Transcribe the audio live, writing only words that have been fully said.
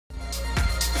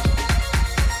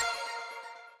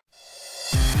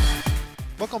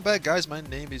Welcome back, guys. My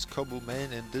name is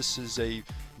COBUMAN and this is a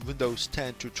Windows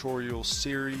 10 tutorial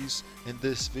series. In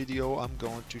this video I'm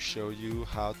going to show you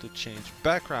how to change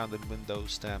background in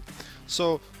Windows 10.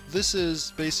 So this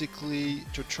is basically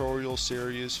tutorial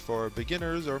series for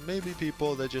beginners or maybe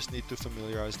people that just need to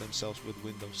familiarize themselves with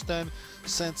Windows 10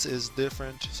 since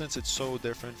it's so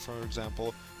different, for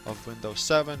example, of Windows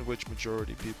 7, which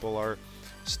majority people are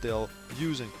still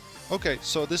using. Okay,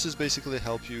 so this is basically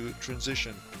help you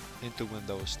transition into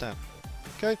Windows 10.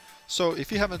 Okay, so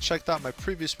if you haven't checked out my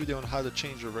previous video on how to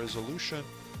change your resolution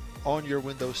on your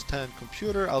Windows 10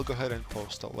 computer, I'll go ahead and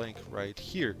post a link right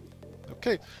here.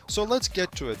 Okay, so let's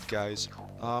get to it, guys.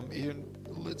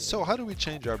 So how do we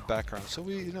change our background? So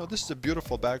this is a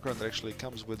beautiful background that actually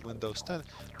comes with Windows 10,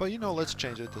 but let's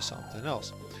change it to something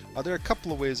else. There are a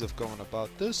couple of ways of going about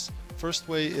this. First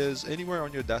way is anywhere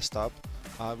on your desktop,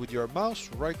 with your mouse,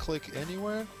 right click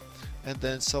anywhere and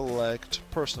then select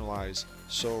personalize.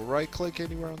 So right click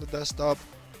anywhere on the desktop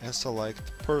and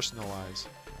select personalize.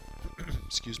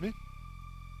 Excuse me.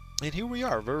 And here we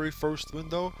are. Very first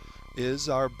window is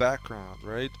our background,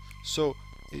 right? So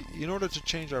in order to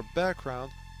change our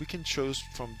background, we can choose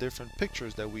from different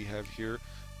pictures that we have here,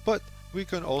 but we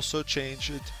can also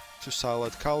change it to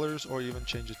solid colors or even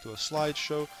change it to a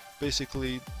slideshow.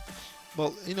 Basically,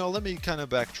 well, let me kind of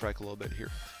backtrack a little bit here.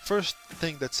 First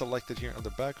thing that's selected here on the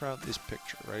background is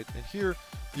picture, right? And here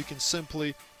you can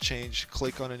simply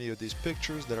click on any of these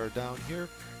pictures that are down here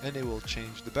and it will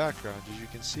change the background. As you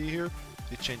can see here,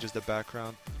 it changes the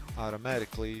background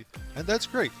automatically, and that's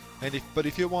great. But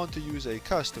if you want to use a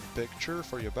custom picture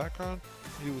for your background,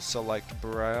 you would select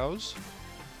browse,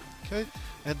 okay,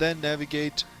 and then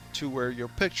navigate to where your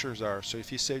pictures are. So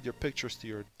if you saved your pictures to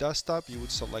your desktop, you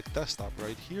would select desktop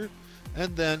right here,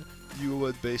 and then you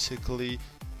would basically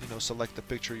select the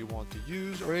picture you want to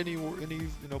use, or any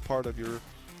part of your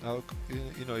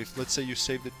if let's say you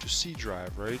saved it to C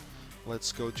drive, right?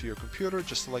 Let's go to your computer,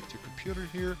 just select your computer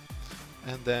here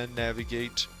and then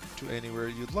navigate to anywhere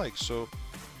you'd like. So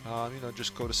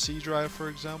just go to C drive, for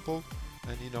example,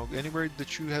 and anywhere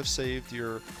that you have saved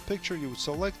your picture, you would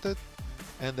select it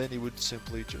and then you would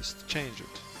simply just change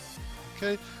it.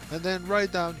 Okay, and then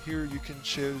right down here you can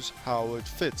choose how it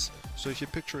fits. So if your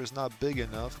picture is not big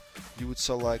enough, you would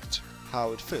select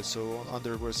how it fits. So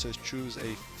under where it says choose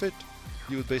a fit,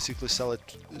 you would basically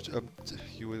select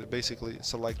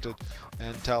it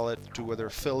and tell it to whether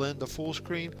fill in the full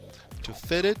screen, to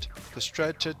fit it, to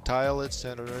stretch it, tile it,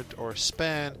 center it, or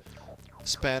span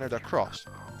it across.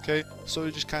 Okay, so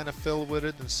you just kind of fill with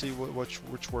it and see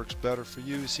which works better for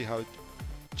you. See how it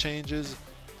changes.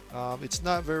 It's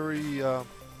not very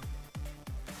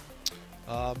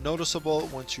noticeable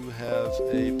once you have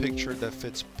a picture that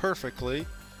fits perfectly,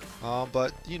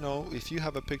 but if you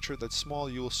have a picture that's small,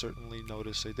 you'll certainly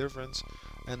notice a difference.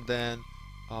 And then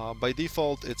by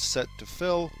default it's set to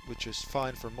fill, which is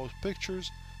fine for most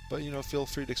pictures, but feel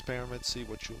free to experiment, see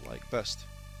what you like best.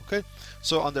 Okay,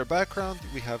 so under background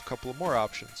we have a couple of more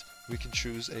options. We can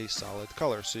choose a solid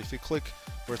color. So if you click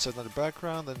where it says under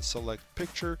background, then select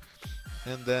picture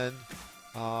and then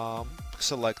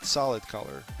select solid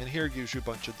color, and here it gives you a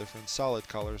bunch of different solid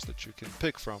colors that you can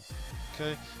pick from.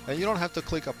 Okay, and you don't have to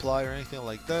click apply or anything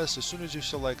like this. As soon as you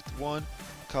select one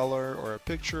color or a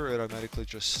picture, it automatically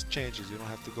just changes. You don't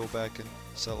have to go back and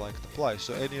select apply.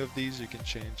 So any of these you can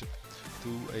change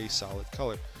to a solid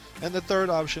color. And the third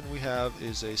option we have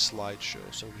is a slideshow.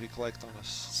 So if you click on a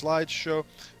slideshow,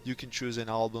 you can choose an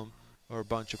album or a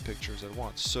bunch of pictures at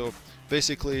once. So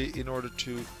basically, in order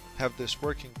to have this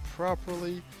working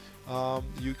properly,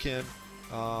 you can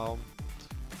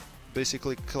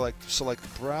basically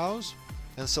select browse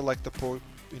and select the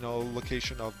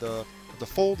location of the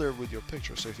folder with your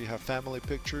picture. So if you have family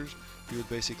pictures, you would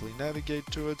basically navigate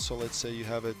to it. So let's say you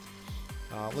have it,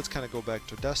 let's kind of go back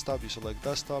to desktop. You select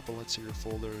desktop, and let's say your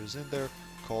folder is in there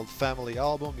called family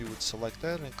album. You would select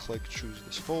that and click choose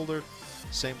this folder.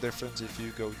 Same difference if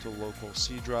you go to local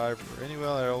C drive or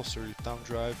anywhere else, or your thumb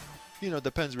drive.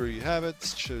 Depends where you have it,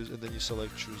 and then you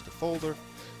select choose the folder,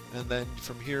 and then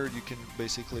from here you can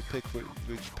basically pick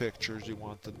which pictures you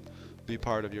want to be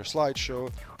part of your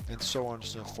slideshow, and so on and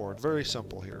so forth. Very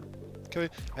simple here. Okay,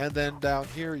 and then down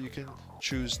here you can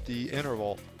choose the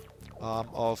interval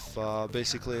of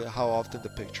basically how often the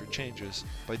picture changes.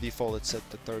 By default it's set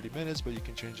to 30 minutes, but you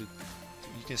can change it.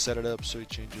 You can set it up so it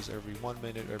changes every 1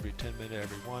 minute, every 10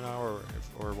 minutes, every 1 hour,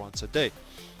 or once a day,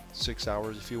 6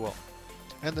 hours if you will.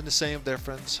 And then the same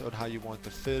difference on how you want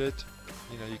to fit it.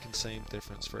 You can same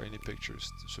difference for any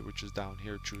pictures, so which is down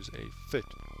here, choose a fit.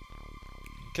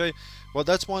 Okay, well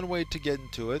that's one way to get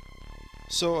into it.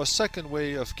 So a second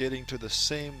way of getting to the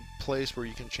same place where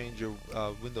you can change your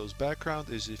Windows background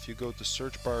is if you go to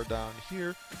search bar down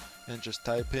here and just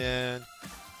type in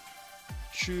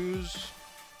choose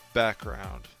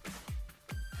background.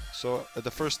 So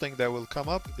the first thing that will come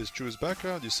up is choose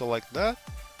background. You select that,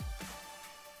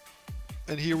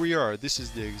 and here we are. This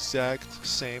is the exact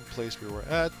same place we were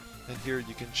at, and here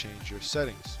you can change your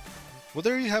settings. Well,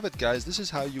 there you have it, guys. This is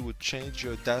how you would change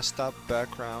your desktop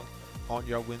background on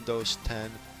your Windows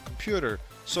 10 computer.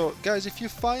 So guys, if you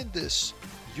find this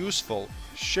useful,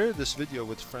 share this video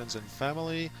with friends and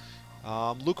family.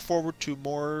 Look forward to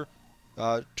more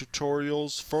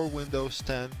tutorials for Windows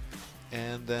 10,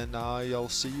 and then I'll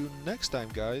see you next time,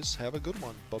 guys. Have a good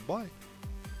one. Bye bye.